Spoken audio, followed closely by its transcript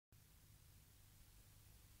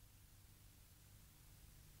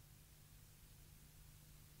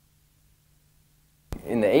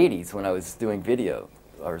in the 80s when I was doing video,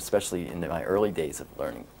 or especially in my early days of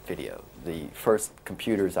learning video, the first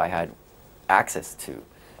computers I had access to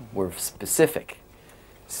were specific,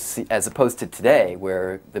 as opposed to today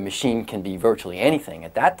where the machine can be virtually anything.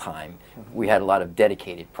 At that time, we had a lot of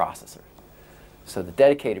dedicated processors. So the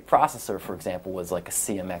dedicated processor, for example, was like a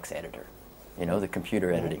CMX editor, you know, the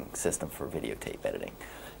computer editing system for videotape editing,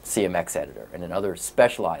 CMX editor, and then other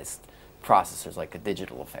specialized processors like a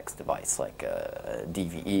digital effects device like a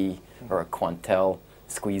DVE or a Quantel,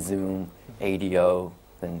 Squeeze Zoom, ADO,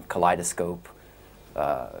 then Kaleidoscope,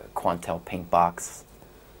 Quantel Paintbox,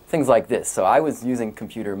 things like this. So I was using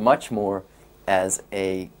computer much more as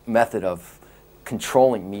a method of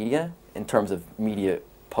controlling media in terms of media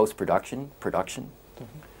post-production,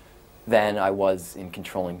 than I was in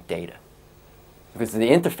controlling data. Because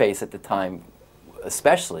the interface at the time,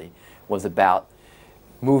 especially, was about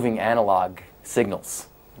moving analog signals,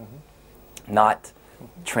 not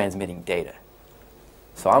transmitting data.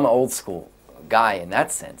 So I'm an old school guy in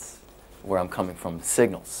that sense, where I'm coming from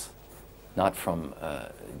signals, not from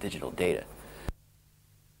digital data.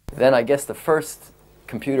 Then I guess the first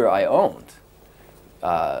computer I owned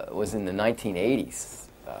was in the 1980s.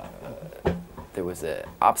 There was an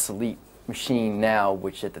obsolete machine now,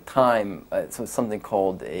 which at the time, it was something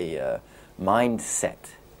called a Mindset.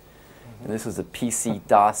 And this was a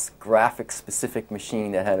PC-DOS graphics-specific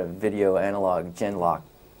machine that had a video analog Genlock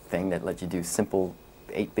thing that let you do simple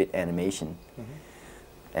 8-bit animation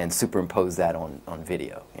and superimpose that on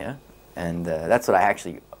video. Yeah, and that's what I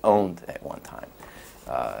actually owned at one time.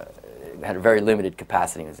 It had a very limited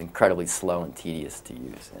capacity and was incredibly slow and tedious to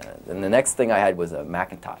use. And the next thing I had was a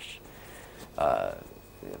Macintosh,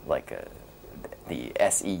 the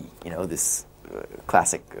SE, you know, this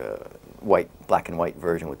classic black and white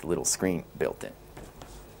version with the little screen built in,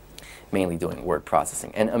 mainly doing word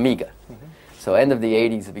processing, and Amiga. So end of the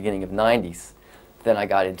 80s, the beginning of 90s, then I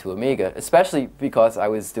got into Amiga, especially because I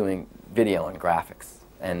was doing video and graphics,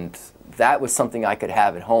 and that was something I could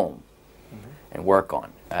have at home and work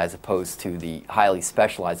on, as opposed to the highly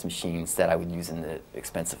specialized machines that I would use in the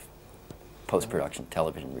expensive post-production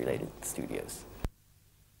television-related studios.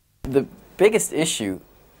 The biggest issue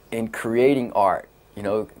in creating art, you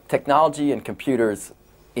know, technology and computers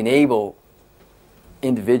enable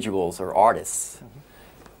individuals or artists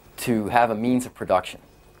to have a means of production.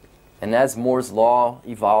 And as Moore's law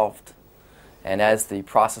evolved, and as the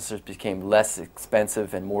processors became less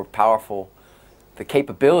expensive and more powerful, the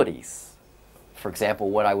capabilities, for example,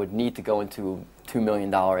 what I would need to go into a $2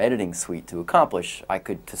 million editing suite to accomplish, I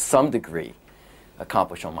could, to some degree,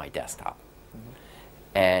 accomplish on my desktop.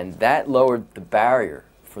 And that lowered the barrier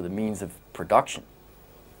for the means of production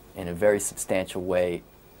in a very substantial way,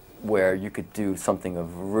 where you could do something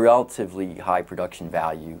of relatively high production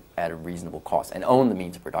value at a reasonable cost and own the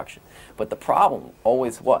means of production. But the problem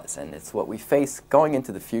always was, and it's what we face going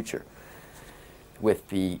into the future with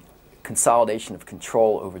the consolidation of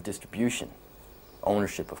control over distribution,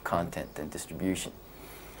 ownership of content and distribution,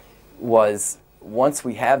 was once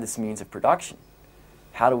we have this means of production,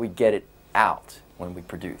 how do we get it out when we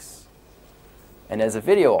produce? And as a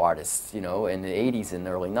video artist, you know, in the 80s and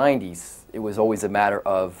early 90s, it was always a matter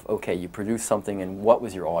of, okay, you produce something and what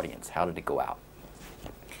was your audience? How did it go out?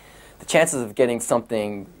 The chances of getting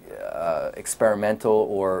something experimental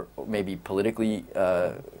or maybe politically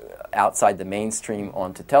outside the mainstream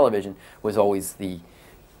onto television was always the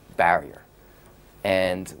barrier.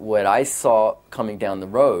 And what I saw coming down the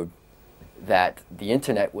road, that the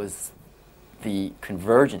internet was the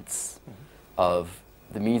convergence of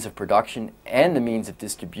the means of production and the means of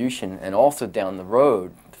distribution, and also down the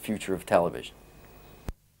road, the future of television.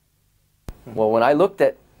 Well, when I looked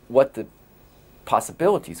at what the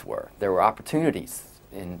possibilities were, there were opportunities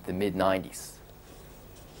in the mid-90s.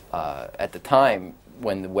 At the time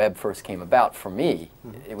when the web first came about, for me,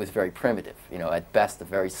 it was very primitive. You know, at best, a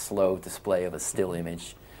very slow display of a still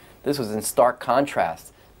image. This was in stark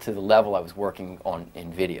contrast to the level I was working on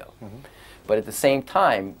in video. But at the same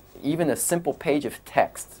time, even a simple page of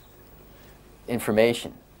text,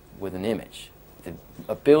 information with an image, the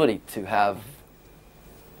ability to have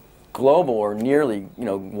global or nearly, you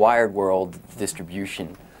know, wired world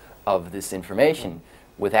distribution of this information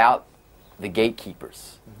without the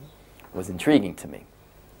gatekeepers was intriguing to me.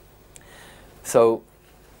 So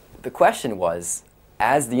the question was,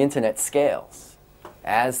 as the internet scales,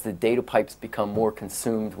 as the data pipes become more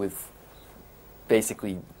consumed with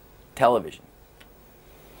basically television,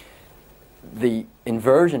 the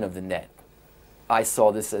inversion of the net, I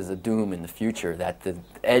saw this as a doom in the future, that the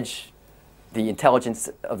edge, the intelligence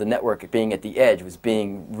of the network being at the edge was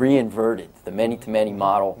being reinverted, the many-to-many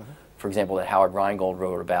model for example, that Howard Rheingold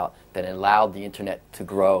wrote about, that allowed the internet to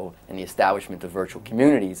grow and the establishment of virtual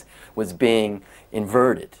communities, was being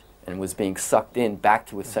inverted and was being sucked in back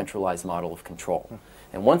to a centralized model of control.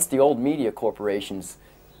 And once the old media corporations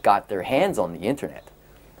got their hands on the internet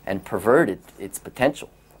and perverted its potential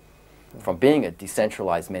from being a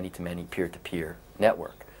decentralized many-to-many peer-to-peer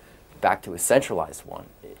network back to a centralized one,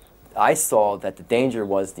 I saw that the danger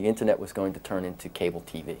was the internet was going to turn into cable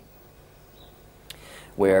TV,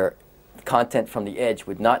 where content from the edge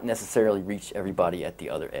would not necessarily reach everybody at the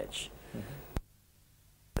other edge.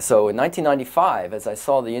 So in 1995, as I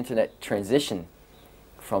saw the internet transition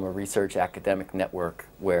from a research academic network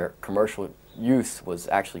where commercial use was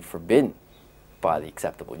actually forbidden by the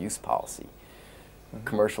acceptable use policy,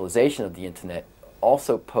 commercialization of the internet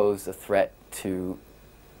also posed a threat to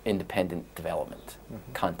independent development,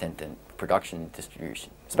 content and production and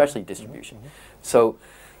distribution, especially distribution. So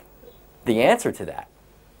the answer to that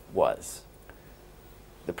was,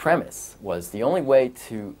 the premise was, the only way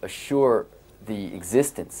to assure the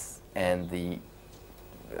existence and the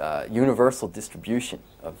universal distribution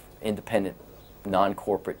of independent,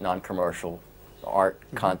 non-corporate, non-commercial art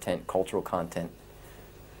content, cultural content,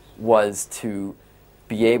 was to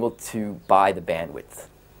be able to buy the bandwidth.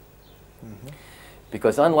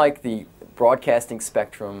 Because unlike the broadcasting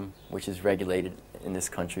spectrum, which is regulated in this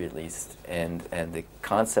country at least, and the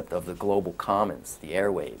concept of the global commons, the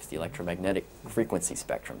airwaves, the electromagnetic frequency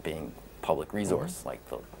spectrum being public resource like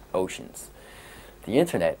the oceans, the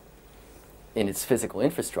internet in its physical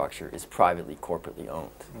infrastructure is privately, corporately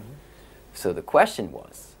owned. So the question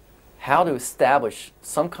was how to establish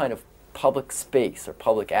some kind of public space or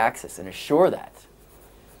public access and assure that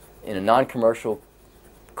in a non-commercial,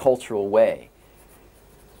 cultural way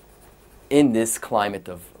in this climate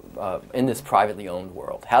of, in this privately owned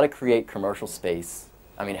world. How to create commercial space,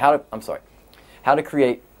 how to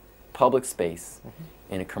create public space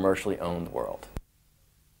in a commercially owned world.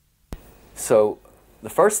 So the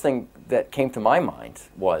first thing that came to my mind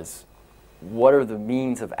was, what are the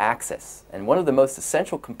means of access? And one of the most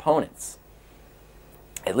essential components,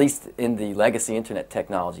 at least in the legacy internet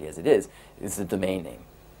technology as it is the domain name.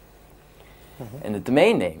 And the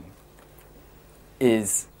domain name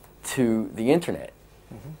is to the internet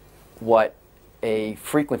what a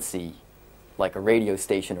frequency, like a radio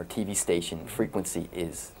station or TV station frequency,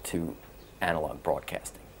 is to analog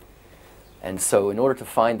broadcasting. And so in order to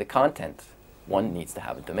find the content, one needs to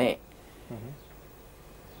have a domain.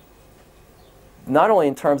 Not only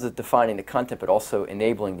in terms of defining the content, but also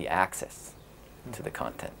enabling the access to the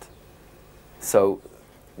content. So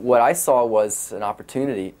what I saw was an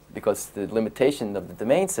opportunity, because the limitation of the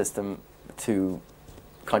domain system to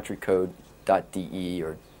country code.de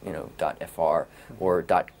or .fr or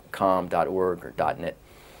 .com, .org or .net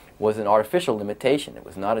was an artificial limitation. It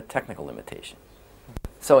was not a technical limitation.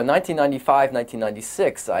 So in 1995,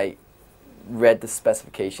 1996, I read the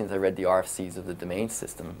specifications, I read the RFCs of the domain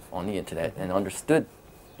system on the internet and understood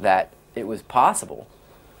that it was possible,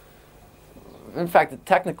 in fact, a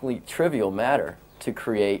technically trivial matter, to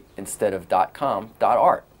create, instead of .com,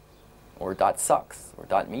 .art or .sucks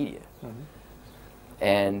or .media.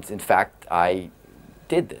 And in fact, I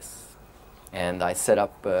did this. And I set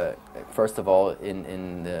up, first of all,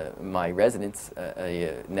 in my residence,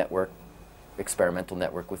 a network, experimental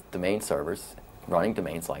network with domain servers, running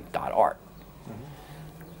domains like .art,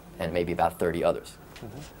 and maybe about 30 others.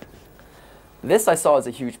 This I saw as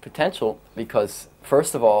a huge potential because,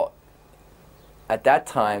 first of all, at that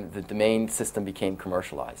time, the domain system became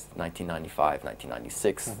commercialized, 1995,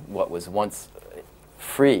 1996. What was once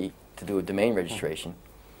free to do a domain registration,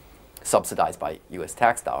 subsidized by US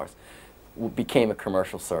tax dollars, became a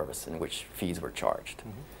commercial service in which fees were charged.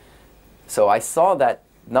 So I saw that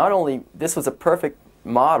not only this was a perfect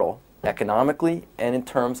model economically and in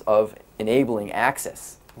terms of enabling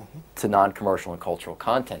access to non-commercial and cultural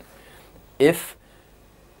content, if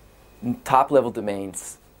top-level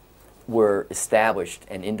domains were established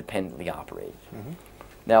and independently operated.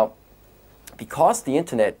 Now, because the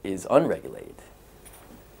internet is unregulated,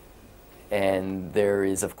 and there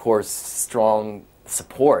is, of course, strong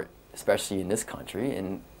support, especially in this country,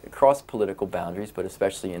 and across political boundaries, but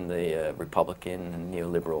especially in the Republican and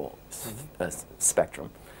neoliberal spectrum,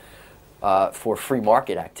 for free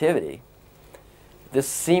market activity, this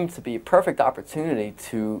seemed to be a perfect opportunity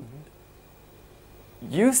to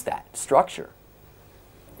use that structure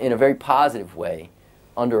in a very positive way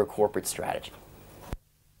under a corporate strategy.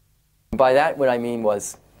 By that, what I mean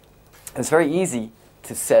was, it's very easy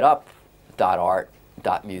to set up .art,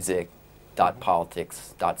 .music,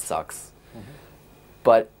 .politics, .sucks,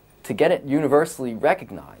 but to get it universally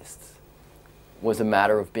recognized was a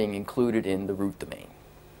matter of being included in the root domain.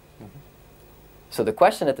 So the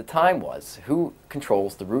question at the time was, who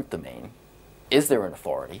controls the root domain? Is there an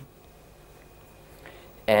authority?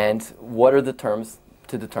 And what are the terms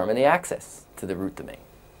to determine the access to the root domain?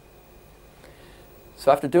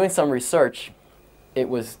 So after doing some research, it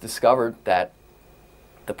was discovered that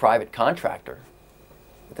the private contractor,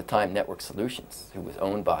 at the time Network Solutions, who was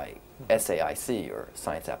owned by SAIC, or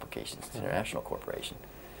Science Applications International Corporation,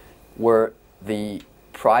 were the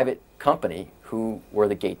private company who were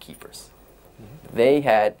the gatekeepers. They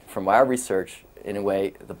had, from our research, in a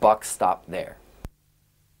way, the buck stopped there.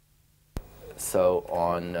 So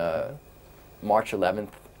on March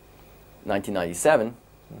 11th, 1997,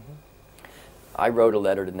 I wrote a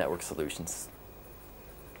letter to Network Solutions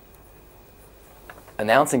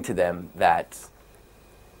announcing to them that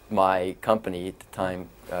my company, at the time,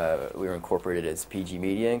 we were incorporated as PG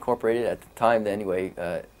Media Incorporated, at the time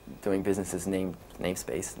anyway, doing business as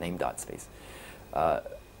namespace, name.space. I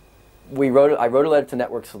wrote a letter to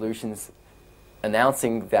Network Solutions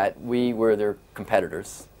announcing that we were their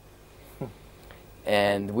competitors,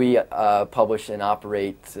 and we publish and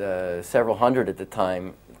operate several hundred at the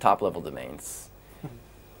time top-level domains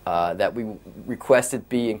that we requested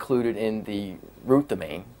be included in the root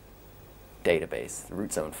domain database, the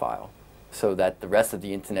root zone file, so that the rest of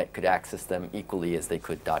the internet could access them equally as they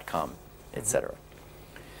could .com, etc.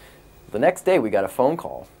 The next day we got a phone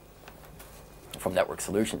call from Network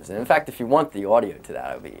Solutions, and in fact, if you want the audio to that,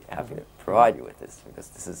 I would be happy to provide you with this, because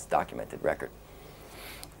this is documented record.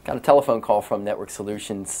 Got a telephone call from Network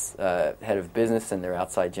Solutions head of business and their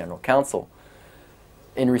outside general counsel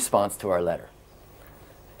in response to our letter.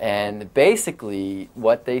 And basically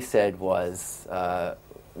what they said was,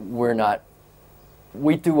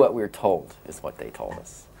 we do what we're told, is what they told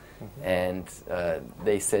us. And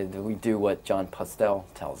they said we do what John Postel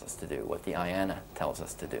tells us to do, what the IANA tells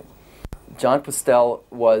us to do. John Postel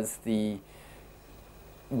was the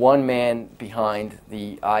one man behind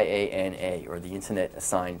the IANA, or the Internet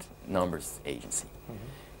Assigned Numbers Agency.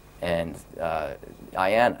 And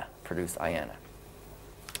IANA produced IANA,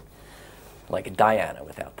 like a Diana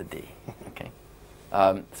without the D. Okay.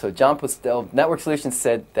 So John Postel, Network Solutions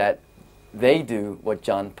said that they do what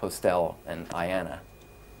John Postel and IANA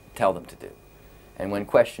tell them to do. And when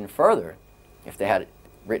questioned further, if they had a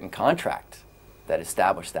written contract that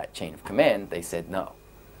established that chain of command, they said no.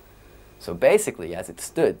 So basically, as it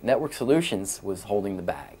stood, Network Solutions was holding the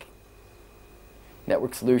bag.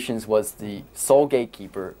 Network Solutions was the sole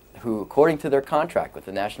gatekeeper who, according to their contract with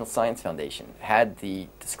the National Science Foundation, had the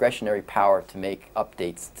discretionary power to make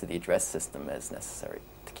updates to the address system as necessary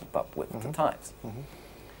to keep up with the times.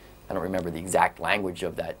 I don't remember the exact language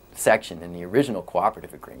of that section in the original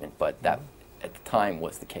cooperative agreement, but that at the time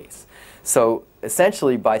was the case. So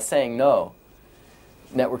essentially, by saying no,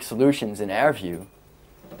 Network Solutions, in our view,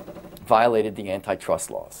 violated the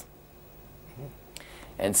antitrust laws.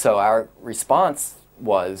 And so our response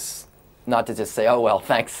was not to just say, oh, well,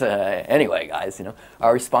 thanks anyway, guys. You know,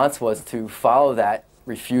 our response was to follow that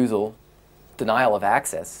refusal, denial of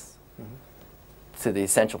access to the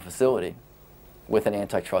essential facility with an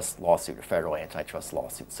antitrust lawsuit, a federal antitrust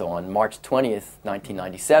lawsuit. So on March 20th,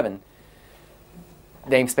 1997,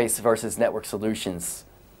 Namespace versus Network Solutions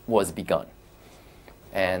was begun.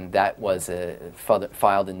 And that was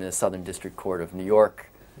filed in the Southern District Court of New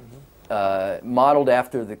York, modeled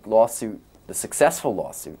after the lawsuit, the successful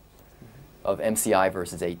lawsuit of MCI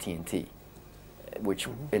versus AT&T, which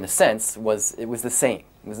in a sense was the same.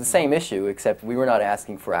 It was the same issue, except we were not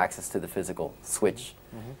asking for access to the physical switch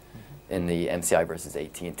in the MCI versus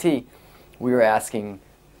AT&T. We were asking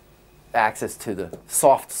access to the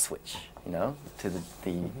soft switch, you know, to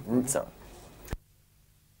the root zone.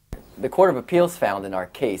 The Court of Appeals found in our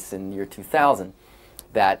case in the year 2000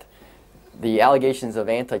 that the allegations of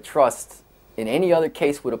antitrust in any other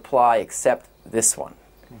case would apply except this one,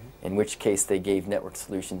 in which case they gave Network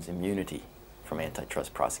Solutions immunity from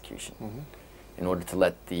antitrust prosecution in order to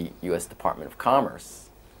let the U.S. Department of Commerce,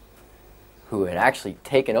 who had actually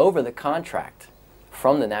taken over the contract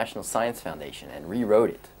from the National Science Foundation and rewrote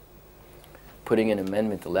it, putting in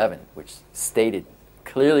Amendment 11, which stated,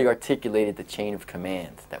 clearly articulated the chain of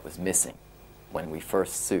command that was missing when we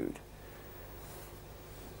first sued,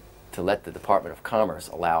 to let the Department of Commerce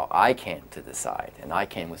allow ICANN to decide. And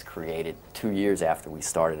ICANN was created 2 years after we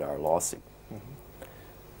started our lawsuit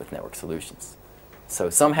with Network Solutions. So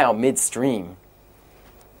somehow midstream,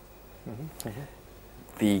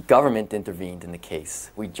 the government intervened in the case.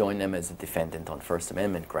 We joined them as a defendant on First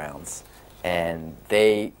Amendment grounds, and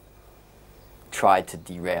they tried to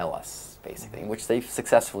derail us, basically, which they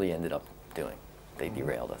successfully ended up doing. They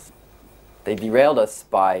derailed us. They derailed us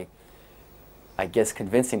by, I guess,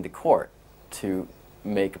 convincing the court to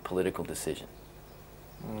make a political decision.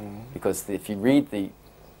 Because if you read the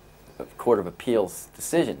Court of Appeals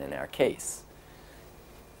decision in our case,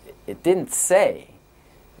 it didn't say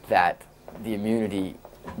that the immunity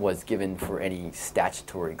was given for any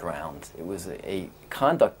statutory grounds. It was a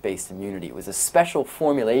conduct-based immunity. It was a special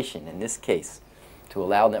formulation in this case to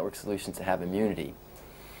allow Network Solutions to have immunity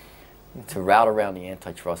to route around the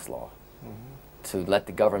antitrust law, to let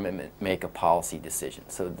the government make a policy decision.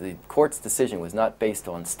 So the court's decision was not based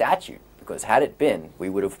on statute, because had it been, we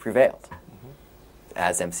would have prevailed,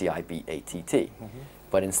 as MCI beat ATT.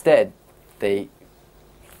 But instead, they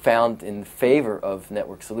found in favor of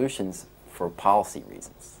Network Solutions for policy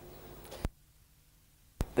reasons.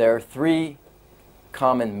 There are 3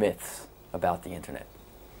 common myths about the Internet.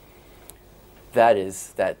 That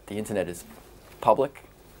is that the Internet is public,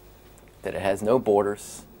 that it has no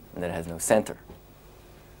borders, and that it has no center.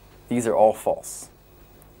 These are all false.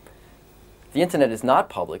 The Internet is not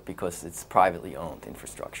public because it's privately owned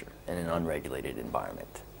infrastructure in an unregulated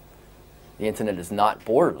environment. The Internet is not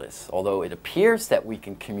borderless, although it appears that we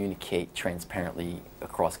can communicate transparently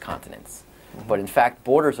across continents. But in fact,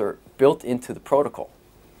 borders are built into the protocol.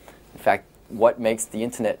 In fact, what makes the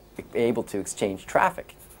Internet able to exchange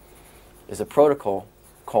traffic is a protocol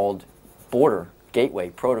called Border Gateway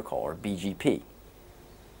Protocol, or BGP.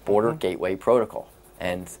 Border Gateway Protocol.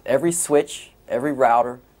 And every switch, every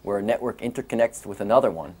router where a network interconnects with another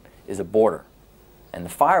one is a border. And the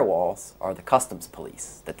firewalls are the customs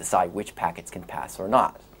police that decide which packets can pass or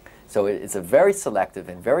not. So it's a very selective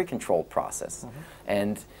and very controlled process.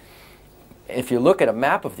 And if you look at a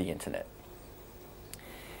map of the Internet,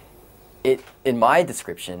 it, in my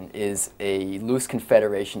description, is a loose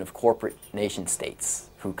confederation of corporate nation states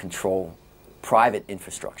who control private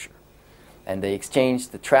infrastructure. And they exchange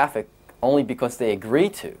the traffic only because they agree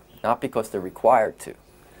to, not because they're required to.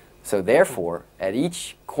 So therefore, at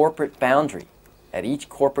each corporate boundary, at each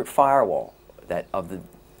corporate firewall that of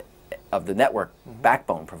the network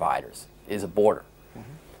backbone providers is a border.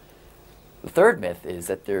 The third myth is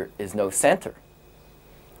that there is no center.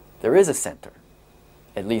 There is a center,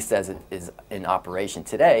 at least as it is in operation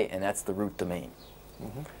today, and that's the root domain.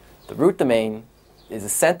 The root domain is the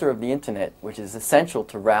center of the Internet, which is essential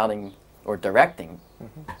to routing or directing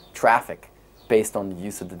traffic based on the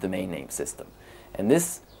use of the domain name system. And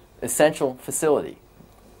this essential facility,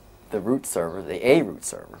 the root server, the A root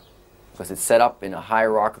server, because it's set up in a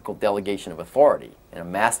hierarchical delegation of authority in a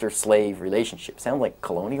master-slave relationship. Sound like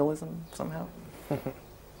colonialism somehow?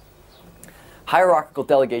 Hierarchical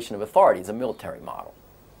delegation of authority is a military model.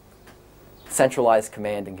 Centralized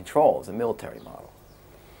command and control is a military model.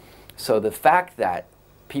 So the fact that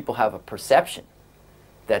people have a perception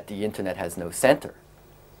that the Internet has no center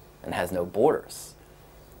and has no borders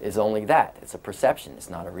is only that. It's a perception. It's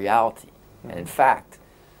not a reality. And in fact,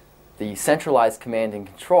 the centralized command and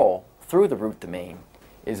control through the root domain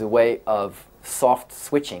is a way of soft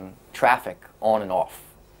switching traffic on and off.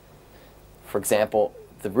 For example,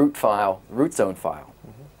 the root file, the root zone file.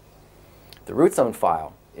 The root zone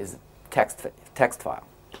file is a text file,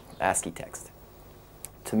 ASCII text.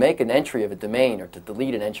 To make an entry of a domain or to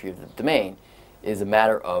delete an entry of the domain is a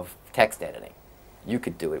matter of text editing. You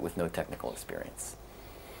could do it with no technical experience.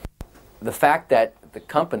 The fact that the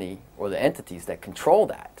company or the entities that control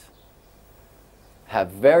that have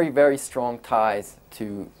very, very strong ties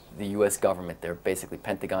to the U.S. government. They're basically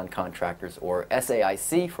Pentagon contractors, or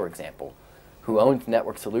SAIC, for example, who owned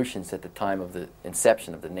Network Solutions at the time of the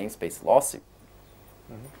inception of the namespace lawsuit,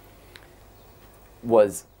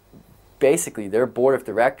 was basically their board of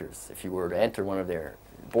directors. If you were to enter one of their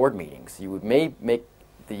board meetings, you would make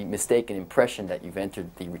the mistaken impression that you've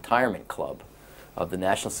entered the retirement club of the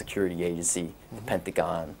National Security Agency, the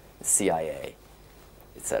Pentagon, the CIA,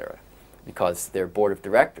 etc., because their board of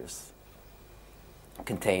directors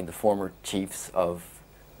contained the former chiefs of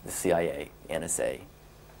the CIA, NSA,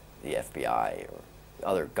 the FBI, or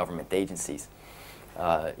other government agencies,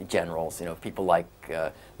 generals, people like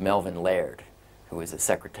Melvin Laird, who was the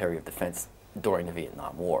Secretary of Defense during the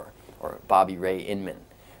Vietnam War, or Bobby Ray Inman,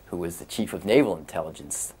 who was the chief of naval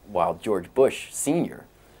intelligence while George Bush Sr.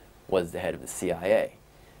 was the head of the CIA.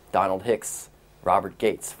 Donald Hicks, Robert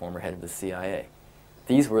Gates, former head of the CIA.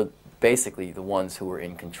 These were basically the ones who were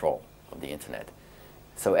in control of the Internet.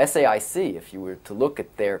 So SAIC, if you were to look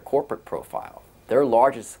at their corporate profile, their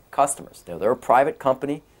largest customers, they're a private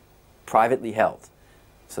company, privately held.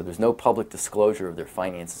 So there's no public disclosure of their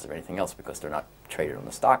finances or anything else because they're not traded on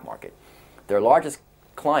the stock market. Their largest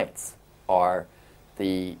clients are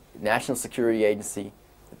the National Security Agency,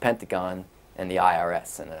 the Pentagon, and the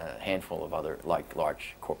IRS and a handful of other like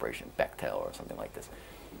large corporations, Bechtel or something like this.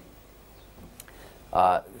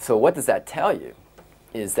 So what does that tell you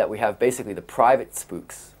is that we have basically the private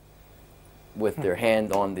spooks with their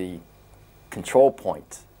hand on the control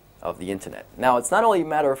point of the internet. Now, it's not only a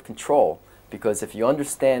matter of control, because if you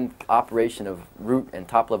understand operation of root and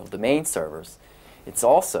top-level domain servers, it's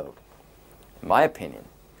also, in my opinion,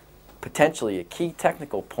 potentially a key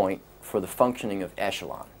technical point for the functioning of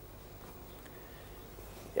Echelon.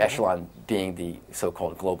 Echelon being the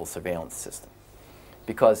so-called global surveillance system.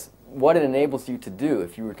 Because what it enables you to do,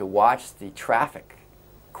 if you were to watch the traffic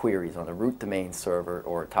queries on a root domain server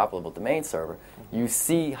or a top-level domain server, you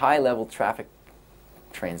see high-level traffic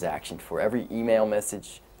transaction for every email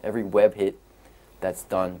message, every web hit that's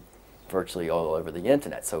done virtually all over the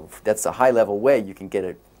internet. So that's a high-level way you can get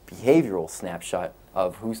a behavioral snapshot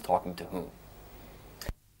of who's talking to whom.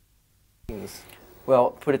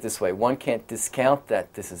 Well, put it this way, one can't discount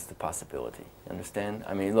that this is the possibility, understand?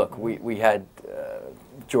 I mean, look, we had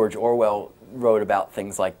George Orwell wrote about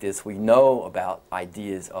things like this. We know about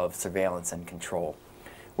ideas of surveillance and control.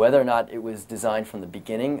 Whether or not it was designed from the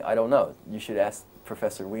beginning, I don't know. You should ask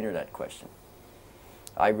Professor Wiener that question.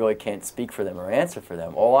 I really can't speak for them or answer for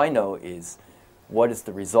them. All I know is what is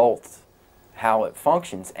the result, how it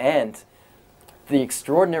functions, and the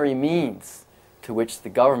extraordinary means to which the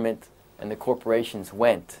government and the corporations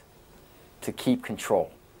went to keep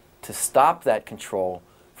control, to stop that control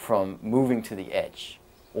from moving to the edge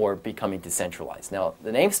or becoming decentralized. Now,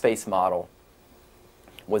 the namespace model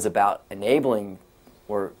was about enabling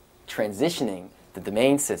or transitioning the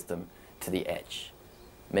domain system to the edge,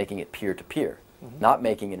 making it peer-to-peer, not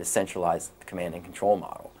making it a centralized command and control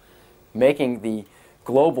model, making the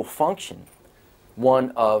global function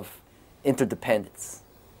one of interdependence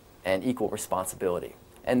and equal responsibility.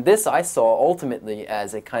 And this I saw ultimately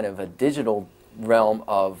as a kind of a digital realm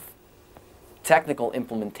of technical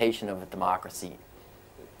implementation of a democracy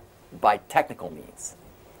by technical means,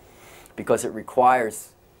 because it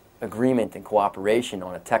requires agreement and cooperation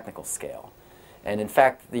on a technical scale. And in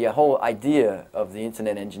fact, the whole idea of the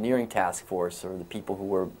Internet Engineering Task Force, or the people who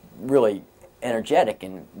were really energetic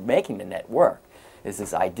in making the net work, is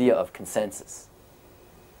this idea of consensus.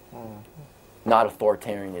 Not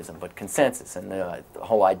authoritarianism, but consensus. And the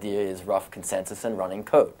whole idea is rough consensus and running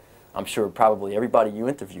code. I'm sure probably everybody you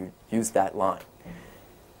interviewed used that line.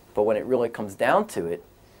 But when it really comes down to it,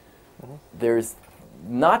 there's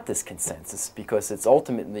not this consensus, because it's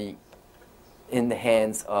ultimately in the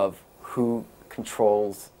hands of who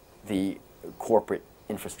controls the corporate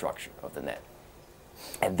infrastructure of the net.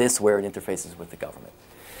 And this where it interfaces with the government.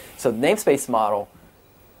 So the namespace model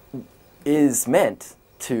is meant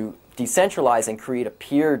to decentralize and create a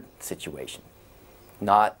peered situation,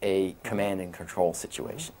 not a command and control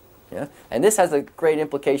situation. Yeah? And this has a great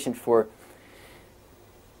implication for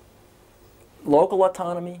local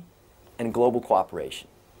autonomy and global cooperation.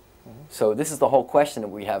 So this is the whole question that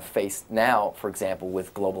we have faced now, for example,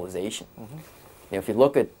 with globalization. You know, if you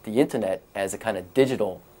look at the internet as a kind of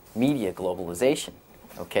digital media globalization,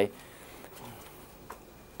 okay,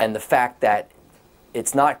 and the fact that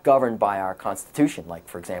it's not governed by our Constitution, like,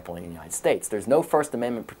 for example, in the United States. There's no First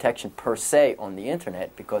Amendment protection per se on the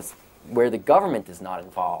internet, because where the government is not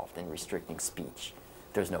involved in restricting speech,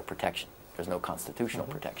 there's no protection. There's no constitutional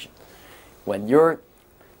protection. When your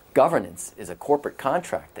governance is a corporate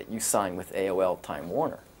contract that you sign with AOL, Time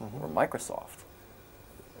Warner, or Microsoft,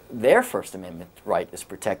 their First Amendment right is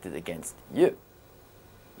protected against you.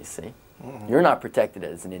 You see? You're not protected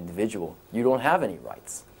as an individual. You don't have any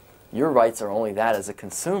rights. Your rights are only that as a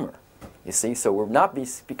consumer. You see? So we're not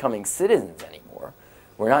becoming citizens anymore.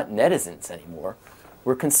 We're not netizens anymore.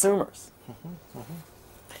 We're consumers.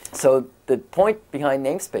 So the point behind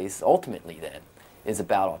namespace ultimately then is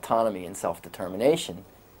about autonomy and self-determination,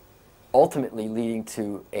 ultimately leading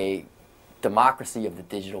to a democracy of the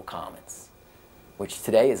digital commons, which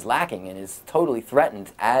today is lacking and is totally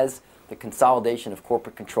threatened as the consolidation of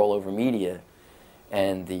corporate control over media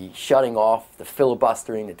and the shutting off, the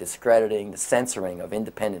filibustering, the discrediting, the censoring of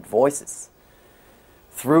independent voices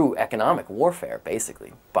through economic warfare,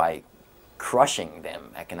 basically, by crushing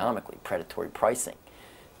them economically, predatory pricing,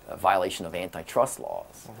 violation of antitrust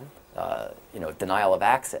laws, denial of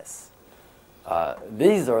access.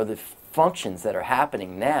 These are the functions that are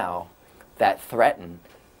happening now that threaten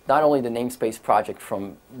not only the namespace project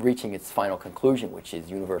from reaching its final conclusion, which is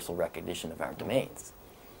universal recognition of our domains,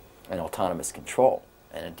 and autonomous control,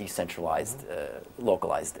 and a decentralized,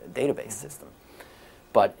 localized database system,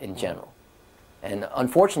 but in general. And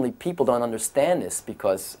unfortunately, people don't understand this,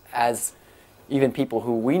 because as even people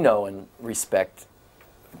who we know and respect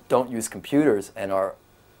don't use computers and are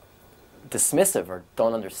dismissive or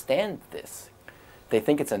don't understand this. They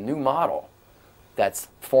think it's a new model that's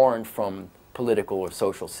foreign from political or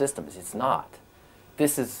social systems. It's not.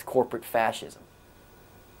 This is corporate fascism.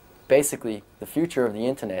 Basically, the future of the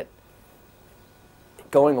internet,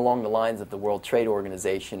 going along the lines of the World Trade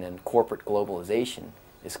Organization and corporate globalization,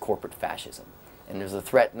 is corporate fascism. And there's a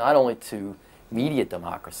threat not only to media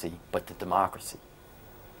democracy, but to democracy.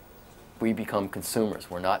 We become consumers.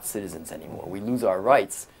 We're not citizens anymore. We lose our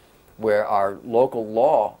rights, where our local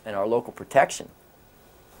law and our local protection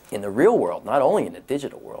in the real world, not only in the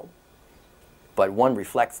digital world, but one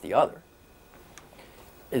reflects the other,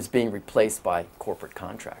 is being replaced by corporate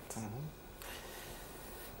contracts.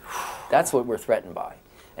 That's what we're threatened by.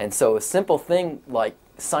 And so a simple thing like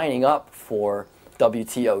signing up for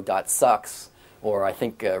WTO.sucks, or I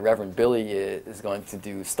think Reverend Billy is going to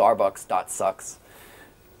do Starbucks.sucks,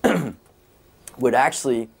 would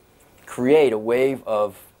actually create a wave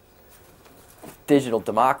of digital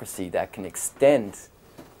democracy that can extend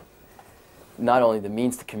not only the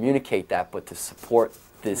means to communicate that, but to support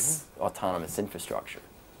this autonomous infrastructure.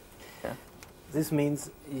 Yeah? This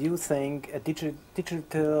means you think a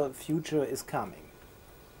digital future is coming.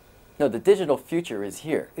 No, the digital future is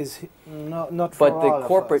here. Not for but all the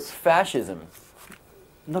corporate of us. fascism.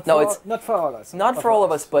 Not No, for it's not for all of us. not for all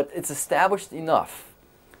of us, but it's established enough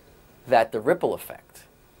that the ripple effect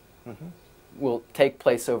will take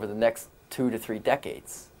place over the next 2 to 3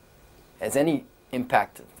 decades. As any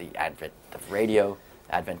impact of the advent of radio,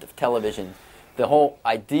 advent of television, the whole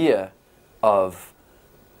idea of,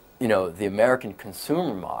 you know, the American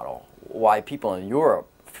consumer model, why people in Europe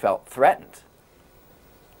felt threatened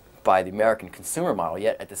by the American consumer model,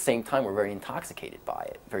 yet at the same time were very intoxicated by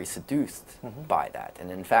it, very seduced by that.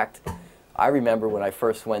 And in fact, I remember when I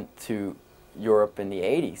first went to Europe in the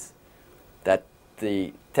 80s, that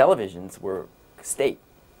the televisions were state.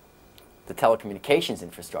 The telecommunications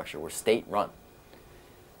infrastructure were state-run.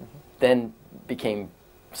 Then became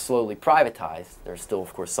slowly privatized. There's still,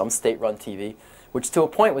 of course, some state-run TV, which to a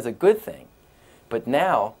point was a good thing. But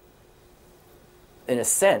now, in a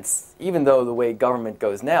sense, even though the way government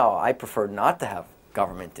goes now, I prefer not to have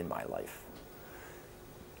government in my life,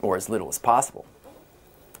 or as little as possible.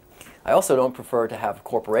 I also don't prefer to have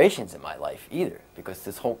corporations in my life either, because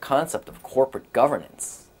this whole concept of corporate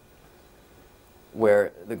governance,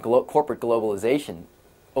 where the corporate globalization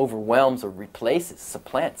overwhelms or replaces,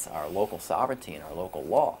 supplants our local sovereignty and our local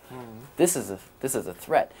law. This is a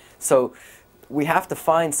threat. So we have to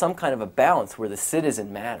find some kind of a balance where the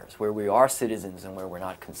citizen matters, where we are citizens and where we're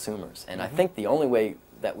not consumers. And I think the only way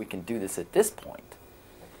that we can do this at this point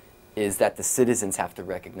is that the citizens have to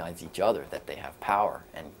recognize each other, that they have power,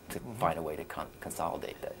 and to find a way to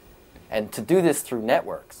consolidate that. And to do this through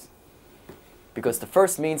networks. Because the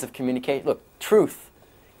first means of communication, look, truth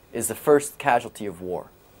is the first casualty of war.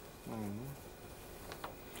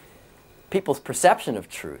 People's perception of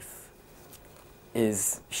truth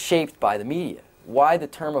is shaped by the media. Why the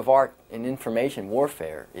term of art in information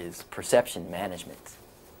warfare is perception management.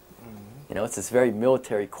 You know, it's this very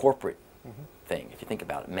military corporate thing, if you think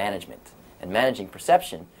about it, management. And managing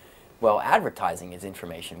perception, well, advertising is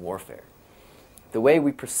information warfare. The way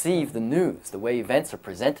we perceive the news, the way events are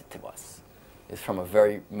presented to us, is from a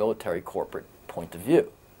very military corporate point of view.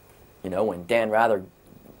 You know, when Dan Rather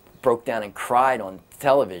broke down and cried on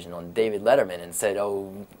television on David Letterman and said,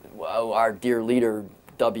 oh, our dear leader,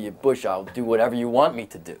 W. Bush, I'll do whatever you want me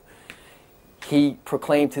to do. He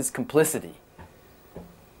proclaimed his complicity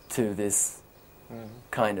to this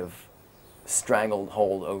kind of strangled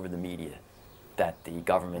hold over the media that the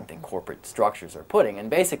government and corporate structures are putting.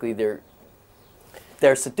 And basically they're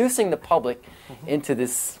seducing the public into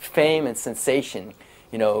this fame and sensation,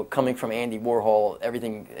 you know, coming from Andy Warhol,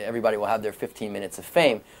 everybody will have their 15 minutes of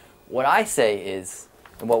fame. What I say is,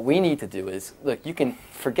 and what we need to do is, look, you can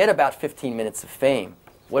forget about 15 minutes of fame.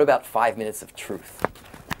 What about 5 minutes of truth?